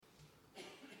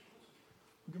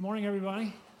Good morning,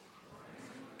 everybody.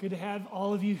 Good to have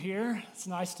all of you here. It's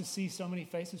nice to see so many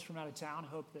faces from out of town. I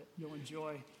hope that you'll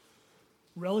enjoy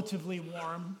relatively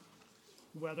warm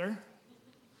weather.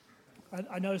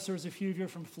 I noticed there was a few of you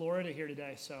from Florida here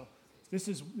today, so this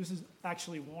is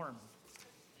actually warm.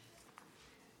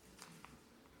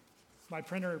 My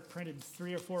printer printed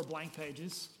 3 or 4 blank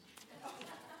pages.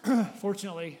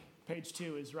 Fortunately, page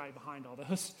 2 is right behind all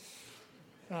those.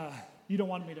 You don't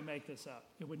want me to make this up.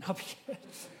 It would not be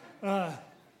good.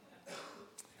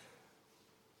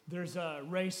 There's a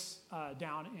race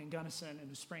down in Gunnison in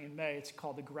the spring and May. It's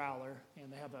called the Growler, and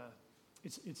they have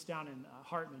it's down in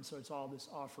Hartman, so it's all this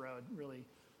off-road, really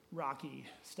rocky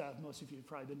stuff. Most of you have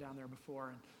probably been down there before.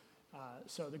 And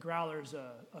so the Growler is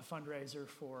a fundraiser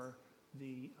for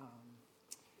the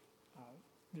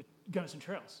Gunnison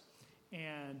Trails.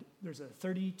 And there's a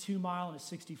 32-mile and a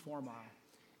 64-mile.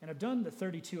 And I've done the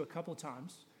 32 a couple of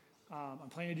times. I'm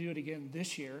planning to do it again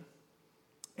this year.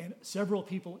 And several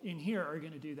people in here are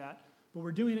going to do that. But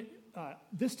we're doing it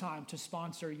this time to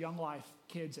sponsor Young Life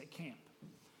kids at camp.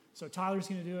 So Tyler's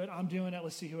going to do it. I'm doing it.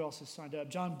 Let's see who else has signed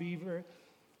up. John Beaver,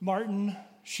 Martin,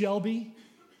 Shelby,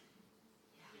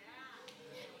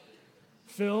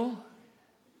 Phil,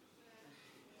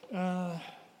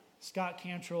 Scott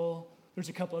Cantrell. There's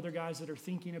a couple other guys that are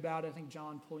thinking about it. I think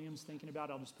John Pulliam's thinking about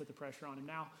it. I'll just put the pressure on him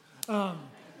now.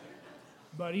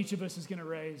 But each of us is going to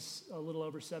raise a little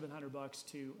over $700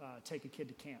 to take a kid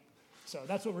to camp. So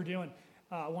that's what we're doing.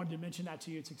 I wanted to mention that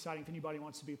to you. It's exciting. If anybody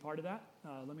wants to be a part of that,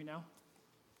 let me know.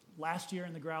 Last year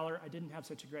in the Growler, I didn't have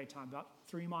such a great time. About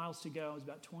 3 miles to go. It was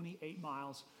about 28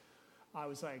 miles. I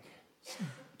was like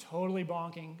totally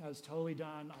bonking. I was totally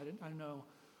done. I didn't know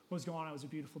what was going on. It was a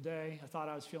beautiful day. I thought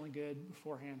I was feeling good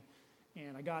beforehand.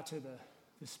 And I got to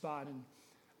the spot, and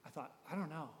I thought, I don't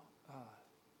know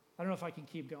if I can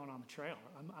keep going on the trail.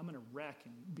 I'm going to wreck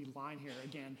and be lying here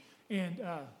again. And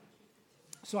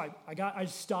so I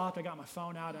stopped. I got my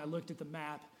phone out, and I looked at the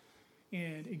map,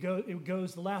 and it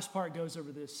goes. The last part goes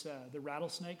over this the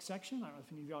rattlesnake section. I don't know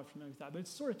if any of y'all are familiar with that, but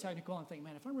it's sort of technical. I'm thinking,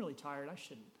 man, if I'm really tired, I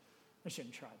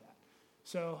shouldn't try that.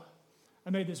 So I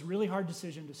made this really hard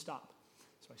decision to stop.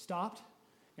 So I stopped.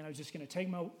 And I was just going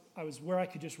to I was where I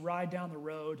could just ride down the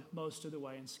road most of the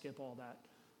way and skip all that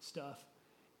stuff.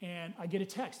 And I get a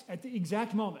text at the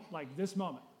exact moment, like this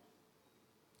moment.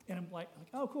 And I'm like,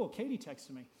 oh, cool, Katie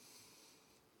texted me.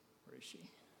 Where is she?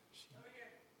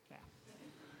 Yeah.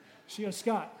 She goes,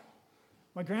 Scott,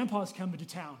 my grandpa's coming to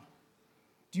town.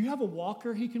 Do you have a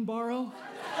walker he can borrow?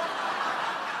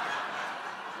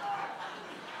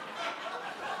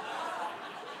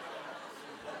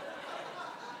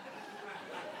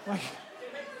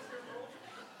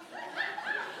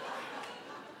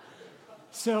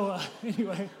 So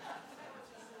anyway,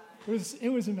 it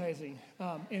was amazing,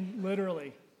 and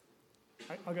literally,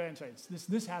 I'll go ahead and say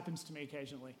this happens to me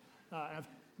occasionally.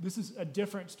 This is a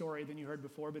different story than you heard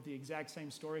before, but the exact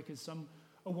same story because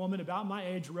a woman about my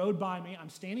age rode by me. I'm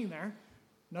standing there,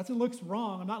 nothing looks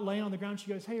wrong. I'm not laying on the ground. She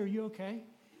goes, "Hey, are you okay?"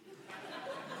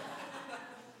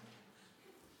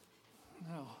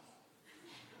 No.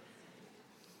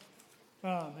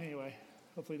 Anyway,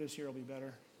 hopefully this year will be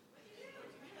better.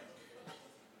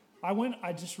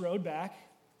 I just rode back,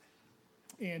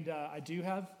 and I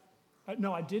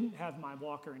didn't have my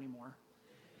walker anymore,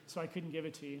 so I couldn't give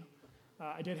it to you.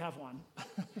 I did have one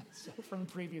so from a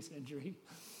previous injury,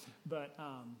 but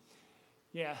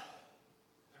yeah,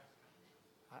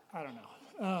 I don't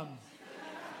know.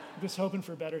 Just hoping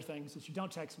for better things. That you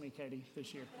don't text me, Katie,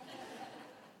 this year.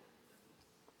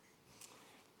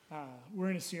 We're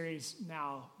in a series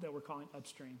now that we're calling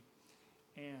Upstream.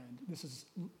 And this is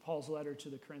Paul's letter to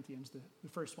the Corinthians, the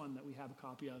first one that we have a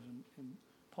copy of. And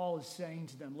Paul is saying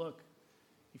to them, look,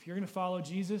 if you're going to follow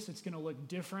Jesus, it's going to look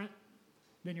different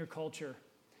than your culture.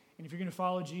 And if you're going to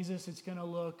follow Jesus, it's going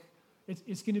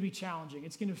to be challenging.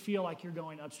 It's going to feel like you're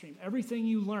going upstream. Everything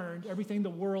you learned, everything the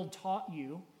world taught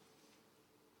you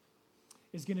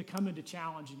is going to come into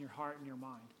challenge in your heart and your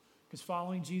mind. Because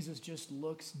following Jesus just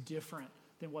looks different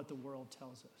than what the world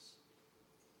tells us.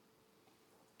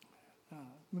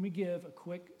 Let me give a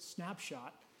quick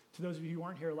snapshot to those of you who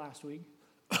weren't here last week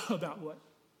about what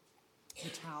the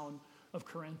town of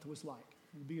Corinth was like.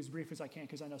 I'll be as brief as I can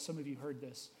because I know some of you heard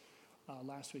this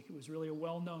last week. It was really a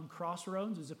well-known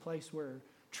crossroads. It was a place where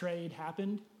trade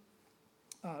happened.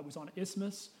 It was on an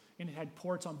isthmus, and it had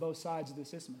ports on both sides of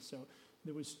this isthmus. So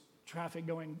there was traffic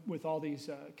going with all these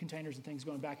containers and things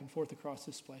going back and forth across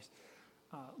this place.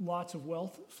 Lots of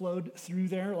wealth flowed through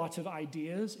there, lots of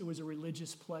ideas. It was a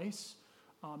religious place.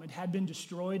 It had been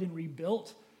destroyed and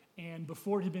rebuilt, and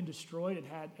before it had been destroyed, it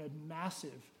had a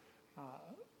massive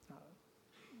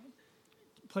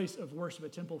place of worship, a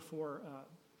temple for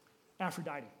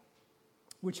Aphrodite,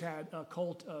 which had a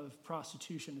cult of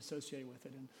prostitution associated with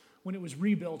it. And when it was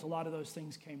rebuilt, a lot of those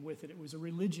things came with it. It was a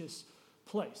religious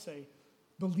place. They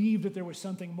believed that there was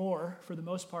something more for the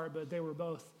most part, but they were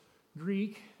both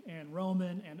Greek and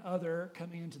Roman and other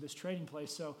coming into this trading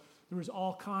place. So there was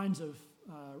all kinds of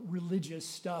religious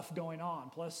stuff going on,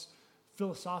 plus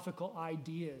philosophical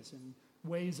ideas and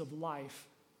ways of life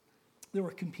that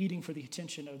were competing for the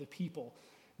attention of the people.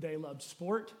 They loved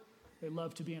sport. They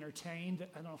loved to be entertained.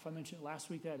 I don't know if I mentioned it last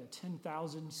week. They had a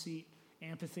 10,000-seat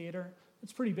amphitheater.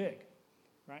 It's pretty big,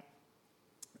 right?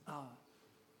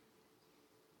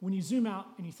 When you zoom out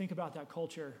and you think about that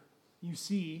culture, you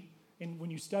see, and when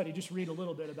you study, just read a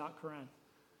little bit about Corinth.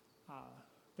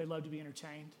 They loved to be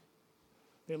entertained.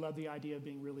 They loved the idea of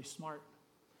being really smart.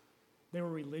 They were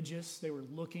religious. They were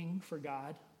looking for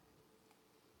God.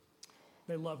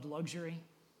 They loved luxury,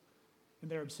 and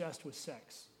they're obsessed with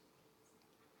sex.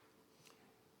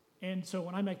 And so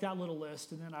when I make that little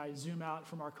list, and then I zoom out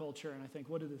from our culture, and I think,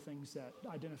 what are the things that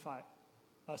identify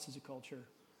us as a culture?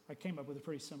 I came up with a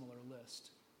pretty similar list.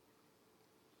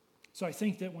 So I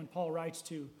think that when Paul writes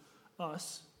to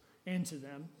us and to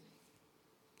them,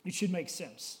 it should make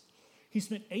sense. He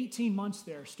spent 18 months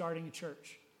there starting a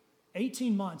church.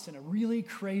 18 months in a really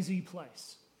crazy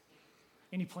place.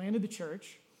 And he planted the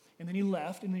church, and then he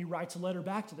left, and then he writes a letter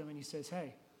back to them, and he says,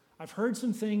 hey, I've heard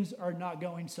some things are not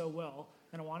going so well,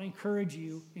 and I want to encourage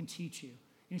you and teach you. And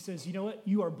he says, you know what?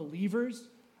 You are believers.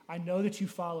 I know that you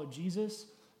follow Jesus,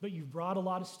 but you've brought a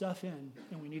lot of stuff in,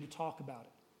 and we need to talk about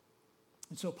it.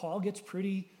 And so Paul gets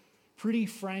pretty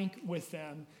frank with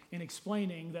them in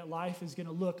explaining that life is going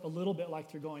to look a little bit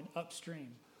like they're going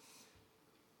upstream.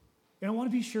 And I want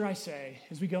to be sure I say,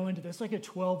 as we go into this, like a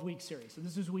 12-week series, so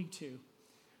this is week 2,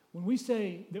 when we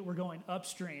say that we're going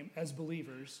upstream as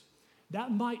believers,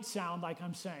 that might sound like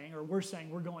I'm saying, or we're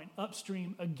saying we're going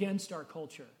upstream against our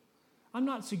culture. I'm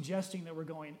not suggesting that we're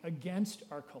going against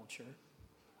our culture.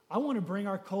 I want to bring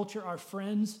our culture, our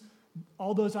friends,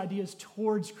 all those ideas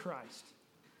towards Christ.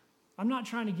 I'm not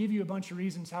trying to give you a bunch of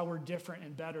reasons how we're different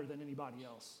and better than anybody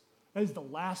else. That is the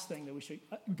last thing that we should.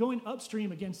 Going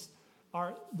upstream against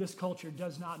this culture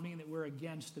does not mean that we're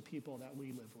against the people that we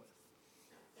live with.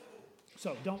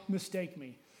 So don't mistake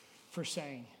me for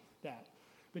saying that.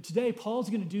 But today, Paul's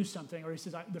going to do something, or he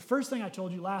says, the first thing I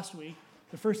told you last week,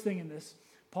 the first thing in this,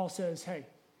 Paul says, hey,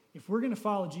 if we're going to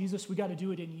follow Jesus, we got to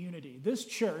do it in unity. This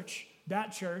church,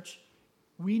 that church,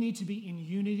 we need to be in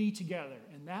unity together.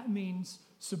 And that means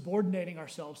subordinating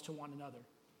ourselves to one another.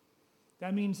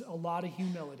 That means a lot of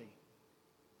humility.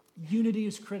 Unity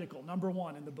is critical, number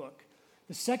 1 in the book.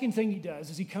 The second thing he does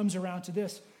is he comes around to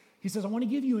this. He says, I want to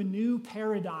give you a new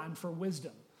paradigm for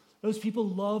wisdom. Those people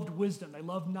loved wisdom. They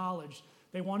loved knowledge.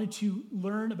 They wanted to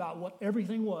learn about what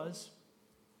everything was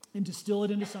and distill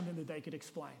it into something that they could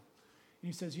explain.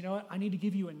 And he says, you know what? I need to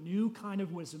give you a new kind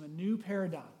of wisdom, a new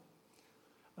paradigm.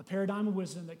 A paradigm of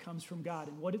wisdom that comes from God.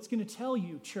 And what it's going to tell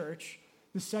you, church,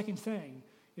 the second thing,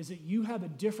 is that you have a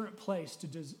different place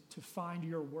to find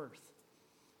your worth.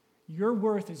 Your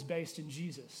worth is based in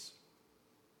Jesus.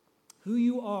 Who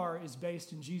you are is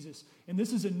based in Jesus. And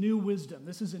this is a new wisdom.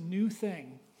 This is a new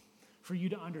thing for you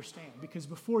to understand. Because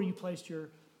before you placed your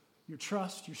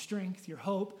trust, your strength, your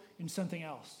hope in something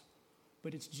else.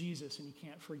 But it's Jesus, and you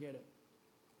can't forget it.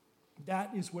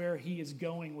 That is where he is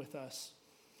going with us.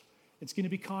 It's going to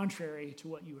be contrary to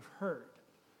what you have heard.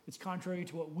 It's contrary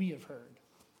to what we have heard.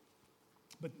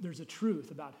 But there's a truth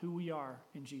about who we are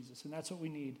in Jesus. And that's what we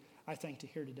need, I think, to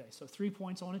hear today. So 3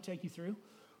 points I want to take you through.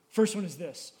 First one is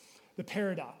this. The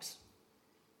paradox.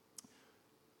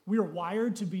 We are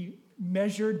wired to be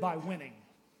measured by winning,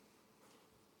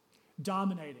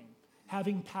 dominating,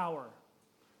 having power.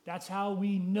 That's how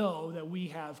we know that we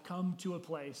have come to a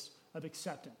place of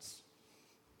acceptance.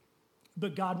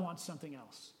 But God wants something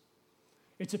else.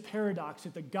 It's a paradox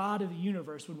that the God of the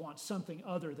universe would want something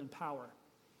other than power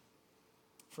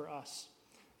for us.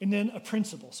 And then a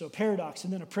principle. So a paradox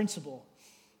and then a principle.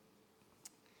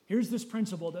 Here's this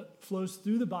principle that flows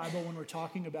through the Bible when we're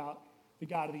talking about the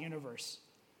God of the universe.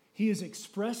 He is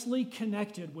expressly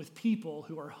connected with people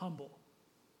who are humble.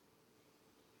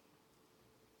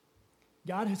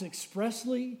 God has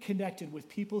expressly connected with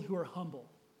people who are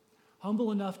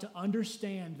humble enough to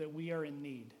understand that we are in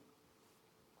need.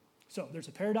 So there's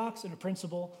a paradox and a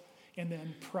principle, and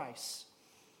then price.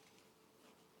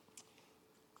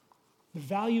 The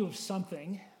value of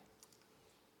something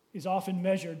is often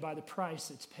measured by the price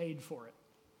that's paid for it.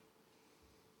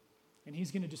 And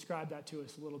he's going to describe that to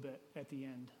us a little bit at the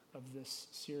end of this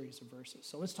series of verses.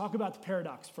 So let's talk about the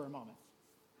paradox for a moment.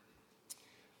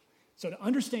 So to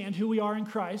understand who we are in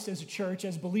Christ as a church,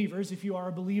 as believers, if you are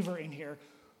a believer in here,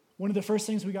 one of the first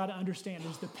things we got to understand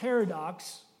is the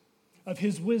paradox of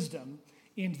his wisdom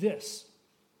in this.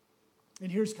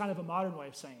 And here's kind of a modern way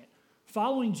of saying it.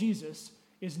 Following Jesus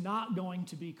is not going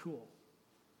to be cool.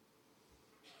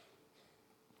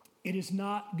 It is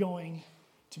not going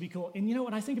to be cool. And you know,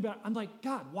 when I think about it, I'm like,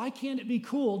 God, why can't it be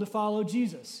cool to follow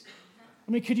Jesus?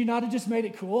 I mean, could you not have just made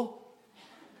it cool?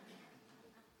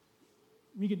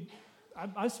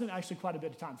 I've spent actually quite a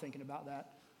bit of time thinking about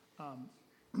that.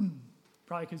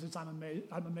 Probably because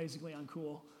I'm amazingly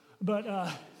uncool. But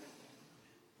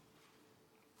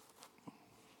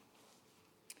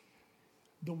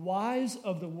the wise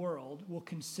of the world will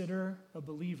consider a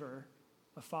believer,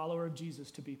 a follower of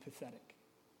Jesus, to be pathetic.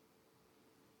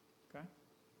 Okay?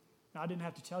 Now, I didn't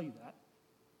have to tell you that.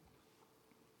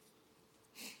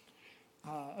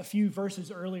 A few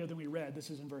verses earlier than we read,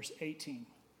 this is in verse 18,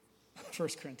 1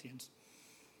 Corinthians.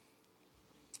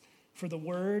 For the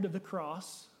word of the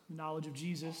cross, the knowledge of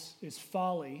Jesus, is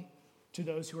folly to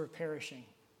those who are perishing.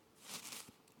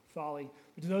 Folly.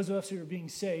 But to those of us who are being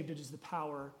saved, it is the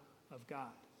power of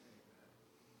God.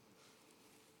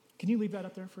 Can you leave that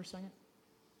up there for a second?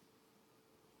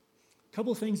 A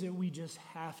couple of things that we just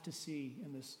have to see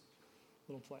in this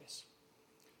little place.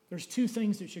 There's two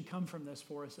things that should come from this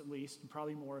for us at least, and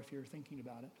probably more if you're thinking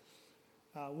about it.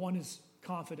 One is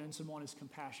confidence and one is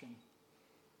compassion.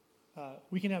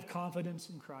 We can have confidence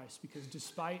in Christ because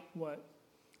despite what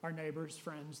our neighbors,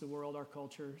 friends, the world, our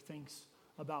culture thinks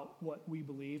about what we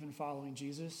believe in following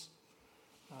Jesus,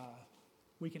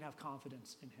 we can have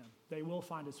confidence in him. They will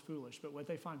find us foolish, but what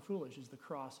they find foolish is the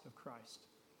cross of Christ,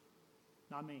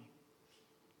 not me.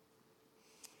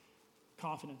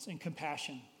 Confidence and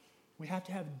compassion. We have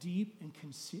to have deep and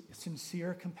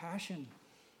sincere compassion.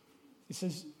 It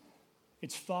says,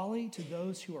 it's folly to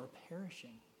those who are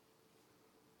perishing.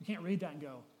 You can't read that and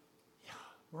go, yeah,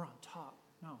 we're on top.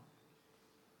 No.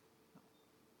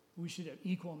 We should have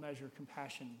equal measure of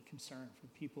compassion and concern for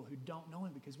people who don't know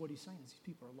him, because what he's saying is these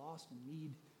people are lost and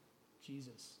need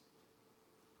Jesus.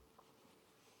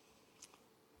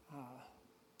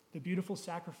 The beautiful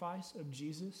sacrifice of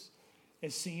Jesus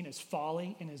is seen as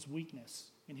folly and as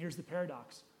weakness. And here's the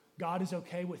paradox. God is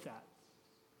okay with that.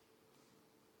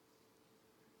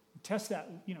 Test that,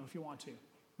 if you want to.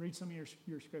 Read some of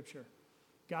your scripture.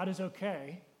 God is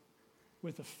okay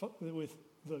with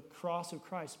the cross of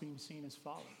Christ being seen as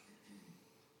folly.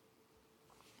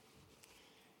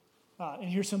 And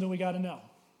here's something we got to know.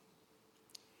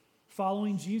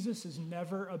 Following Jesus is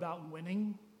never about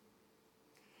winning.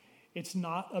 It's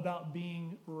not about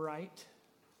being right.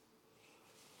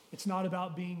 It's not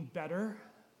about being better.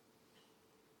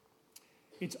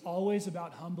 It's always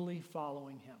about humbly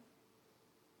following him.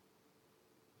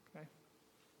 Okay?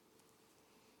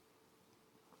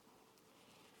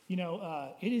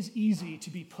 It is easy to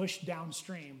be pushed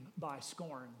downstream by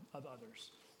scorn of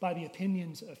others, by the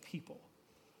opinions of people.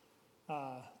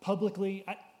 Publicly,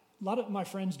 a lot of my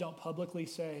friends don't publicly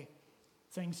say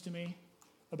things to me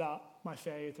about my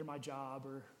faith or my job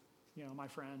or, my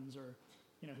friends or,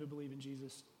 who believe in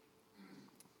Jesus.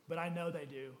 But I know they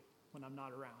do when I'm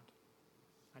not around.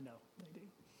 I know they do.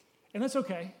 And that's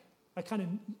okay.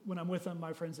 When I'm with them,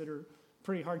 my friends that are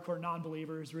pretty hardcore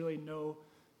non-believers really know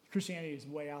Christianity is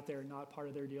way out there, not part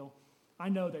of their deal. I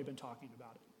know they've been talking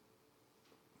about it.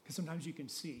 Because sometimes you can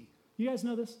see. You guys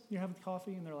know this? You're having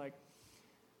coffee and they're like,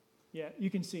 yeah, you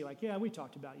can see we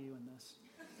talked about you in this.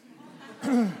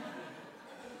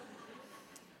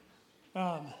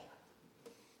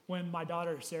 When my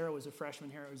daughter Sarah was a freshman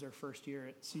here, it was her first year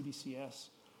at CBCS.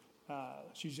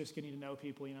 She was just getting to know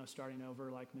people, starting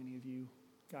over like many of you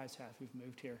guys have who've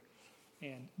moved here.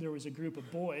 And there was a group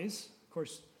of boys. Of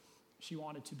course, she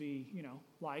wanted to be,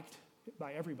 liked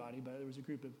by everybody, but there was a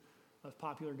group of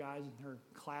popular guys in her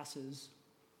classes.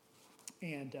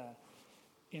 And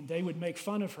they would make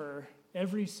fun of her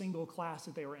every single class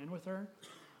that they were in with her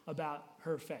about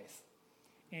her faith.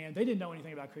 And they didn't know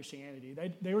anything about Christianity.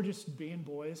 They were just being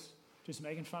boys, just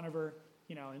making fun of her,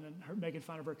 and then making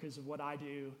fun of her because of what I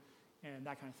do and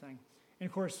that kind of thing. And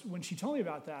of course, when she told me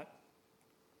about that,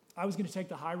 I was going to take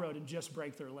the high road and just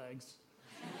break their legs.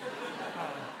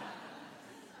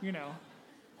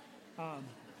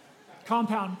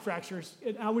 Compound fractures.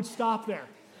 I would stop there.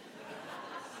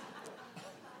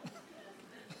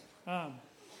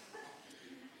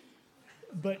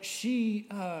 But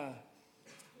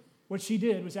what she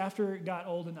did was after it got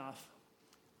old enough,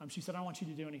 she said, I don't want you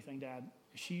to do anything, Dad.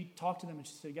 She talked to them and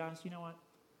she said, guys, you know what?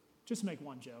 Just make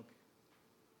one joke.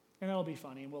 And that'll be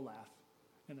funny and we'll laugh.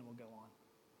 And then we'll go on.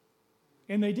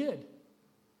 And they did.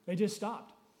 They just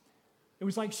stopped. It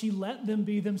was like she let them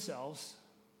be themselves.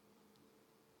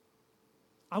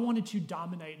 I wanted to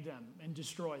dominate them and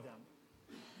destroy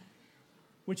them,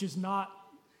 which is not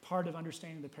part of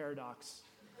understanding the paradox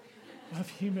of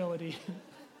humility.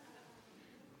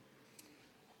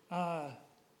 They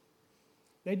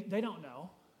don't know.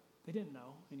 They didn't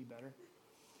know any better.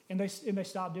 And they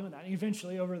stopped doing that. And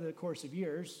eventually, over the course of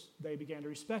years, they began to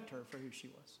respect her for who she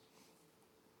was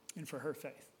and for her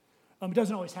faith. It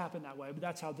doesn't always happen that way, but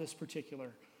that's how this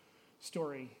particular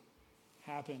story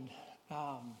happened.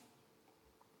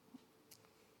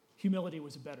 Humility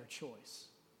was a better choice.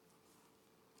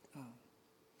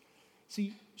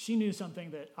 See, she knew something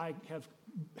that I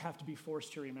have to be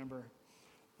forced to remember.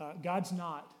 God's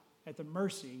not at the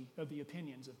mercy of the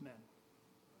opinions of men.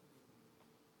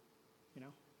 You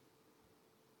know?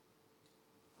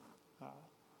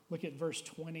 Look at verse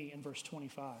 20 and verse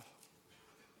 25.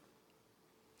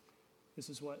 This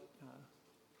is what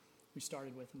we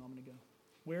started with a moment ago.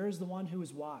 Where is the one who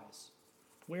is wise?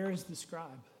 Where is the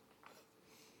scribe,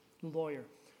 the lawyer?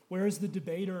 Where is the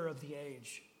debater of the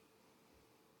age?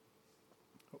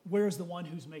 Where is the one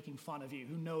who's making fun of you,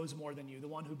 who knows more than you, the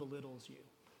one who belittles you?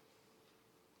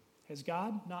 Has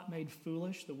God not made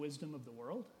foolish the wisdom of the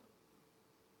world?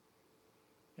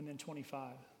 And then 25,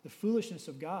 the foolishness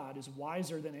of God is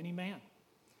wiser than any man,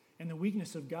 and the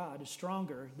weakness of God is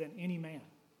stronger than any man.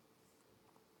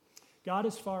 God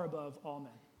is far above all men,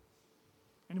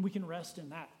 and we can rest in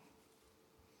that.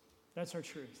 That's our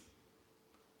truth.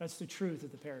 That's the truth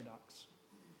of the paradox.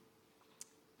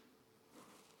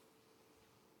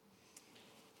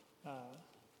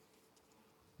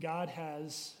 God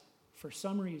has, for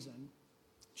some reason,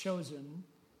 chosen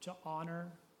to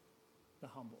honor the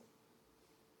humble.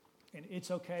 And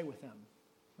it's okay with him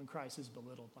when Christ is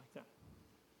belittled like that.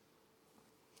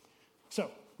 So,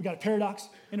 we got a paradox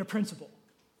and a principle.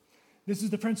 This is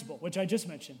the principle, which I just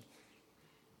mentioned.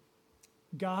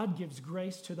 God gives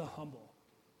grace to the humble.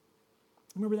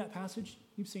 Remember that passage?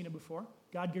 You've seen it before.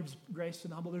 God gives grace to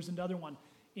the humble. There's another one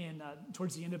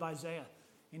towards the end of Isaiah.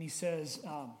 And he says,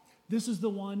 this is the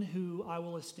one who I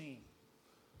will esteem,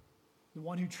 the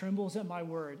one who trembles at my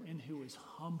word and who is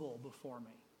humble before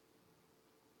me.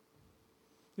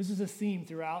 This is a theme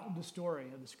throughout the story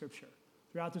of the scripture,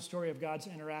 throughout the story of God's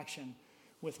interaction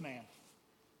with man.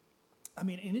 I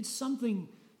mean, and it's something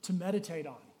to meditate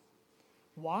on.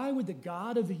 Why would the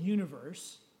God of the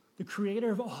universe, the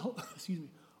creator of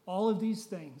all of these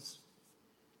things,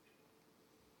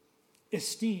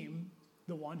 esteem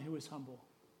the one who is humble?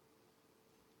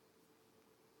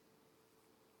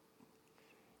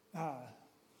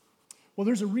 Well,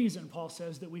 there's a reason Paul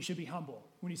says that we should be humble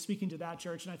when he's speaking to that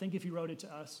church, and I think if he wrote it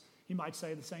to us, he might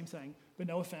say the same thing, but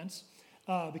no offense,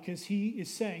 because he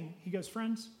is saying, he goes,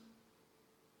 friends,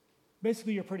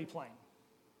 basically you're pretty plain.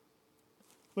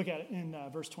 Look at it in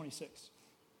verse 26.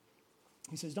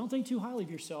 He says, don't think too highly of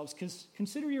yourselves, because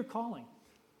consider your calling,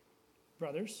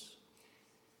 brothers.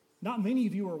 Not many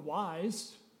of you are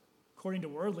wise, according to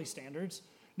worldly standards.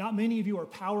 Not many of you are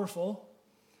powerful.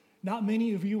 Not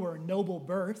many of you are noble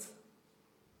birth.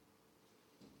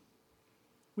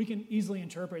 We can easily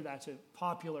interpret that to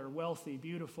popular, wealthy,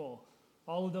 beautiful.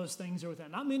 All of those things are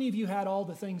within. Not many of you had all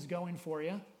the things going for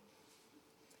you.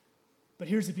 But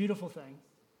here's the beautiful thing.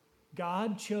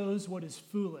 God chose what is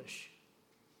foolish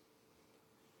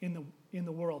in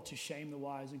the world to shame the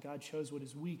wise, and God chose what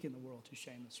is weak in the world to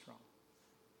shame the strong.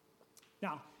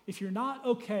 Now, if you're not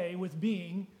okay with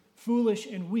being foolish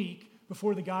and weak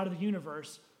before the God of the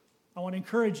universe, I want to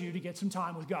encourage you to get some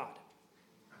time with God.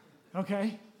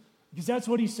 Okay? Because that's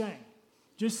what he's saying.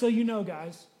 Just so you know,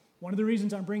 guys, one of the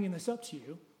reasons I'm bringing this up to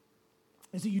you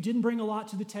is that you didn't bring a lot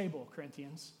to the table,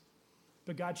 Corinthians,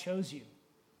 but God chose you.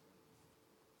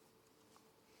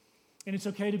 And it's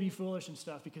okay to be foolish and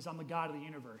stuff because I'm the God of the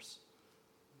universe.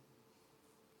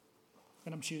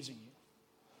 And I'm choosing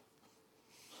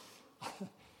you.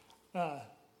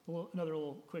 Another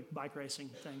little quick bike racing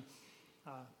thing.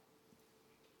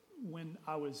 When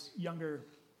I was younger,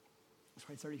 I was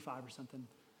probably 35 or something.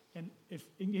 And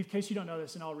in case you don't know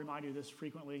this, and I'll remind you of this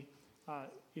frequently,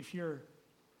 if you're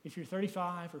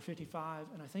 35 or 55,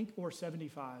 and I think or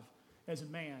 75, as a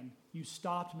man, you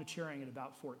stopped maturing at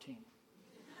about 14.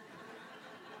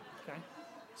 Okay?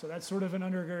 So that's sort of an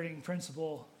undergirding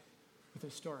principle with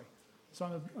this story.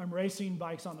 So I'm racing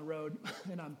bikes on the road,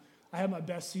 and I had my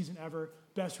best season ever,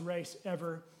 best race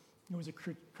ever. It was a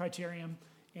criterium,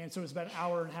 and so it was about an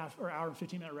hour and a half or hour and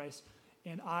 15-minute race,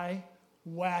 and I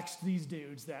waxed these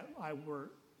dudes that I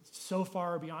were so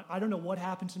far beyond. I don't know what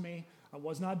happened to me. I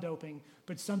was not doping,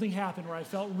 but something happened where I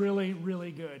felt really,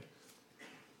 really good.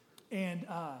 And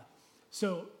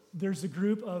so there's a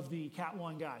group of the Cat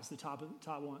 1 guys, the top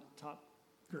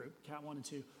group, Cat 1 and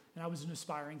 2. And I was an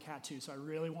aspiring Cat 2, so I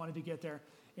really wanted to get there.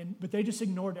 But they just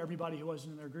ignored everybody who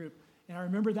wasn't in their group. And I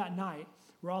remember that night,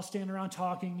 we're all standing around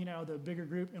talking, the bigger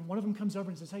group, and one of them comes over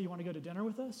and says, hey, you want to go to dinner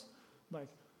with us? I'm like,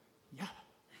 yeah,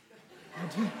 I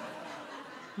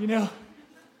do.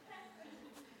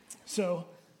 So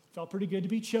felt pretty good to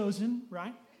be chosen,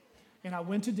 right? And I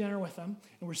went to dinner with them,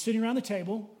 and we're sitting around the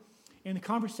table, and the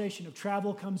conversation of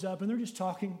travel comes up, and they're just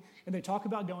talking, and they talk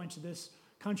about going to this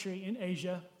country in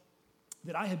Asia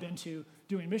that I had been to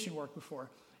doing mission work before.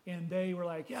 And they were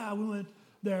like, yeah, we went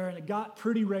there, and it got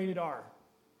pretty rated R.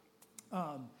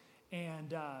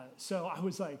 So I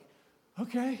was like,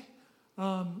 okay.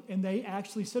 And they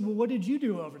actually said, well, what did you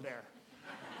do over there?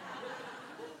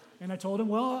 And I told them,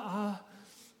 well,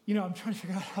 I'm trying to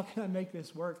figure out how can I make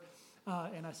this work.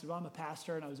 And I said, well, I'm a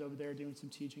pastor, and I was over there doing some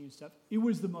teaching and stuff. It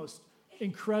was the most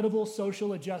incredible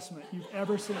social adjustment you've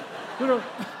ever seen. Literally.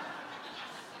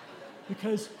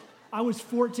 Because I was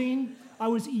 14, I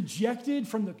was ejected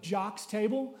from the jocks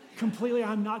table completely.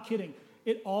 I'm not kidding.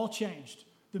 It all changed.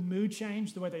 The mood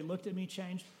changed, the way they looked at me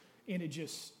changed, and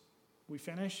we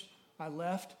finished, I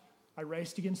left, I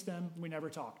raced against them, we never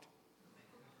talked.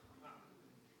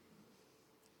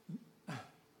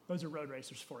 Those are road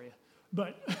racers for you.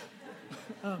 But,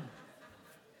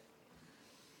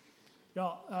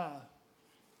 y'all,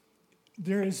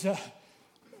 there is a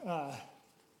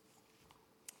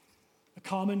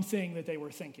common thing that they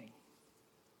were thinking.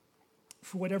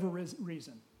 For whatever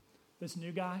reason, this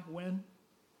new guy, Wynn,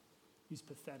 he's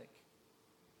pathetic.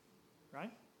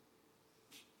 Right?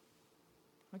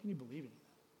 How can you believe in that?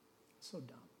 It's so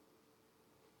dumb.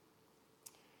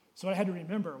 So what I had to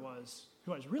remember was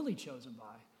who I was really chosen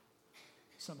by,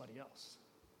 somebody else.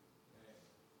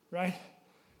 Right?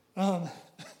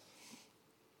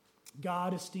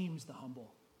 God esteems the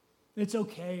humble. It's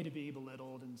okay to be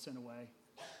belittled and sent away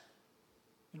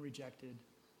and rejected,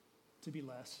 to be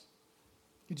less.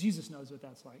 Because Jesus knows what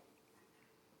that's like.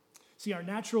 See, our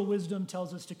natural wisdom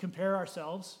tells us to compare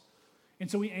ourselves,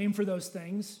 and so we aim for those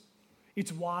things.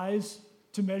 It's wise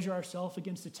to measure ourselves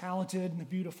against the talented and the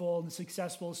beautiful and the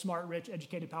successful, smart, rich,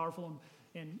 educated, powerful,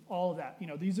 and all of that.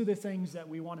 These are the things that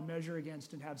we want to measure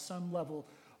against and have some level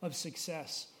of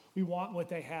success. We want what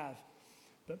they have.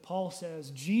 But Paul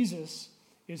says Jesus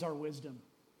is our wisdom.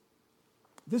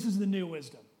 This is the new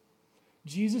wisdom.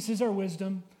 Jesus is our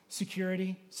wisdom,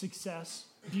 security, success,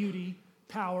 beauty,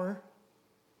 power,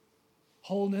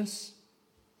 wholeness.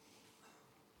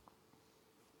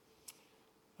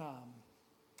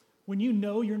 When you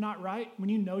know you're not right, when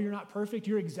you know you're not perfect,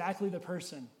 you're exactly the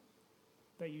person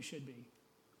that you should be.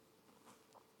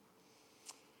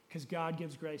 Because God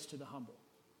gives grace to the humble.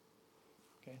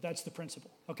 Okay, that's the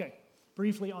principle. Okay,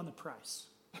 briefly on the price.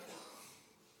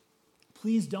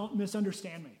 Please don't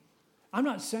misunderstand me. I'm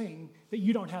not saying that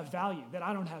you don't have value, that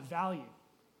I don't have value.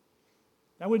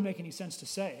 That wouldn't make any sense to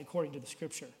say, according to the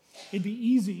scripture. It'd be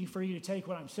easy for you to take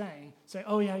what I'm saying, say,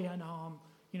 oh yeah, no,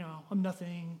 I'm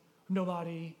nothing, I'm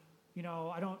nobody,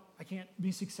 I can't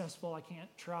be successful, I can't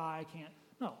try, I can't.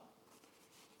 No,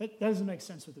 that doesn't make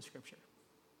sense with the scripture,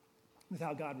 with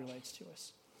how God relates to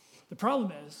us. The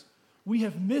problem is, we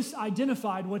have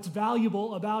misidentified what's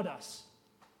valuable about us.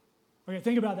 Okay,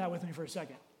 think about that with me for a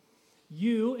second.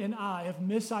 You and I have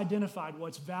misidentified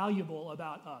what's valuable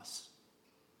about us.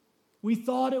 We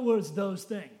thought it was those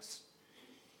things.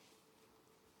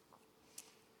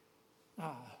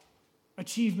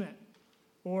 Achievement,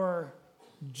 or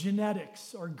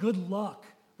genetics, or good luck,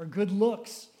 or good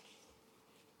looks.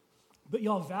 But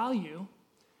y'all, value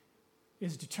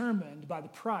is determined by the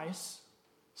price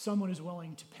someone is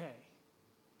willing to pay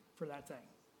for that thing.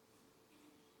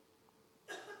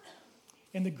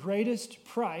 And the greatest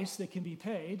price that can be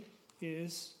paid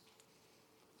is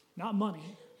not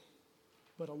money,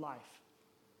 but a life.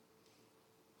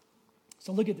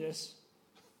 So look at this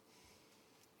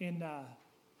in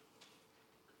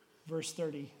verse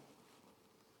 30.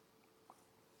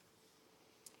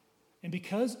 And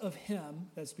because of him,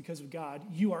 that's because of God,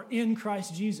 you are in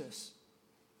Christ Jesus.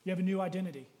 You have a new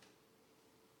identity.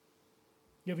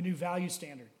 You have a new value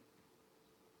standard.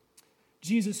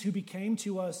 Jesus, who became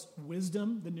to us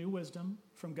wisdom, the new wisdom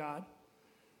from God.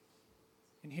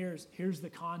 And here's the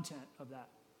content of that.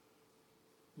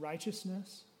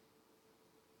 Righteousness,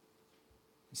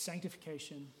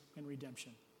 sanctification, and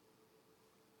redemption.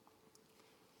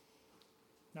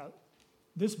 Now,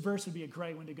 this verse would be a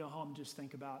great one to go home and just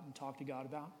think about and talk to God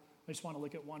about. I just want to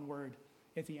look at one word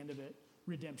at the end of it,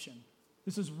 redemption.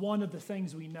 This is one of the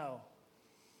things we know.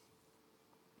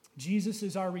 Jesus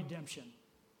is our redemption.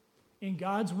 In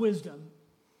God's wisdom,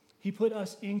 He put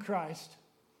us in Christ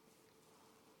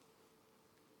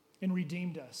and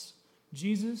redeemed us.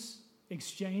 Jesus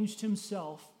exchanged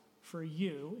himself for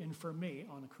you and for me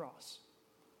on the cross.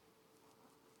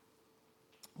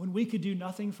 When we could do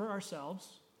nothing for ourselves,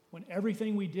 when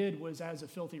everything we did was as a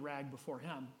filthy rag before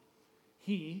him,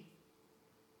 he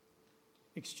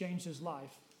exchanged his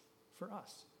life for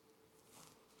us.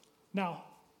 Now,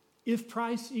 if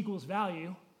price equals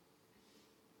value,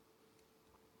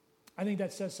 I think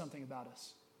that says something about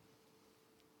us.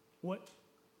 What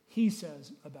he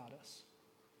says about us.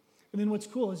 And then what's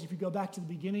cool is if you go back to the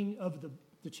beginning of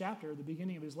the chapter, the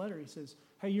beginning of his letter, he says,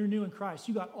 hey, you're new in Christ.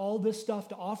 You got all this stuff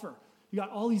to offer. You got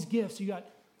all these gifts. You got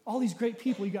all these great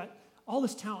people. You got all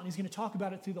this talent. He's going to talk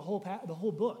about it through the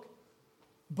whole book.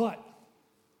 But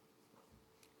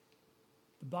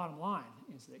the bottom line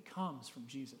is that it comes from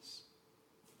Jesus.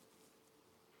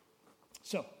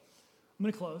 So I'm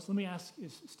going to close. Let me ask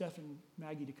Steph and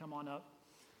Maggie to come on up.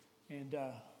 And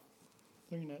they're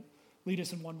going to lead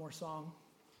us in one more song.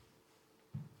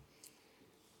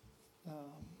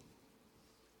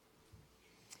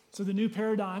 So the new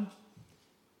paradigm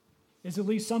is at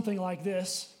least something like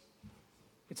this.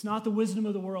 It's not the wisdom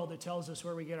of the world that tells us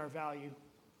where we get our value.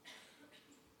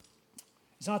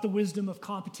 It's not the wisdom of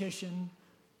competition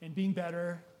and being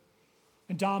better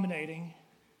and dominating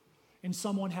and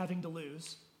someone having to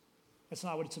lose. That's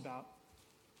not what it's about.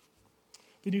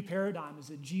 The new paradigm is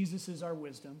that Jesus is our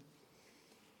wisdom.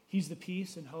 He's the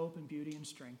peace and hope and beauty and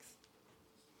strength.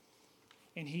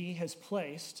 And he has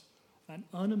placed an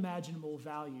unimaginable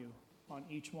value on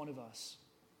each one of us.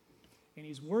 And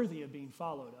he's worthy of being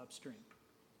followed upstream.